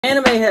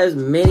Anime has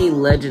many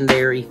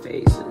legendary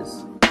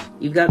faces.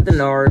 You've got the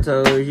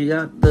Narutos, you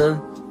got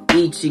the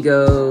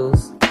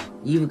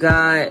Ichigos, you've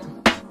got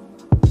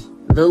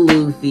the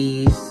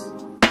Luffys.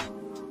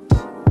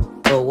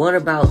 But what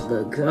about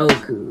the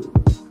Goku?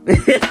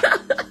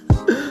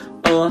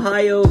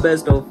 Ohio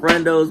besto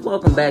friendos,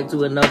 welcome back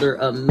to another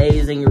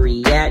amazing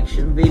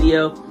reaction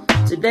video.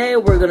 Today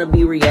we're gonna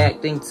be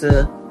reacting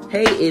to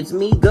Hey It's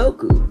Me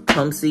Goku,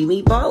 Come See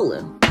Me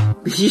Ballin'.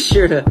 Be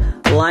sure to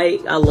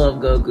like, I love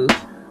Goku.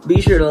 Be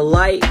sure to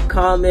like,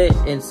 comment,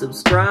 and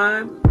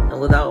subscribe.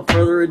 And without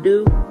further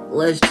ado,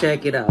 let's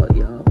check it out,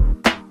 y'all.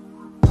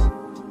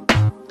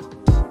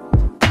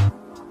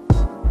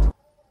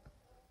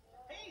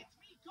 Hey, it's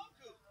me,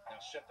 Goku. Now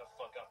shut the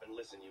fuck up and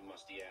listen, you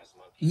musty ass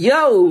monkey.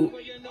 Yo!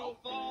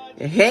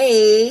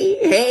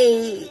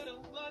 Hey!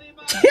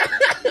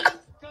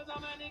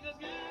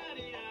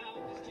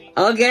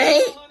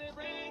 Okay?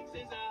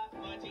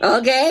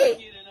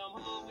 Okay?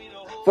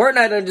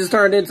 Fortnite done just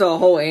turned into a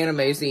whole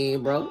anime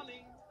scene, bro.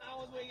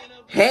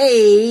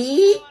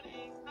 Hey!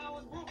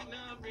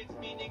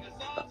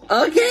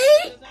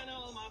 Okay?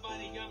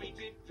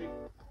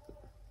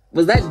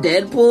 Was that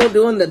Deadpool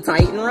doing the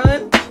Titan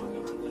run?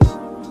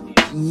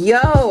 Yo,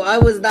 I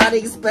was not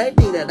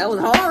expecting that. That was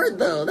hard,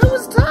 though. That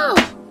was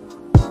tough.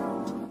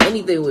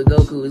 Anything with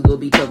Goku is going to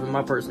be tough, in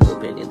my personal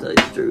opinion, to tell you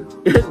the truth.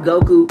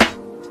 Goku,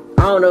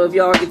 I don't know if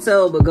y'all can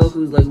tell, but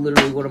Goku's like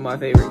literally one of my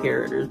favorite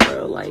characters,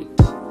 bro. Like,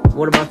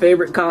 one of my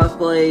favorite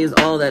cosplays,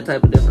 all that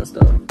type of different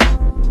stuff.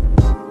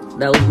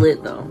 That was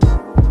lit, though.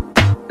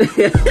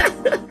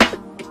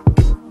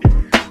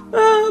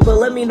 But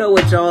let me know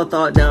what y'all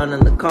thought down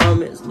in the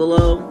comments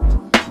below.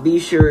 Be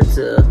sure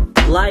to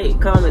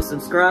like, comment,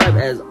 subscribe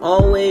as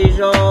always,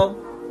 y'all.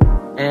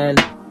 And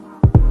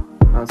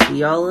I'll see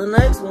y'all in the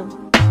next one.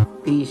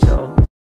 Peace, y'all.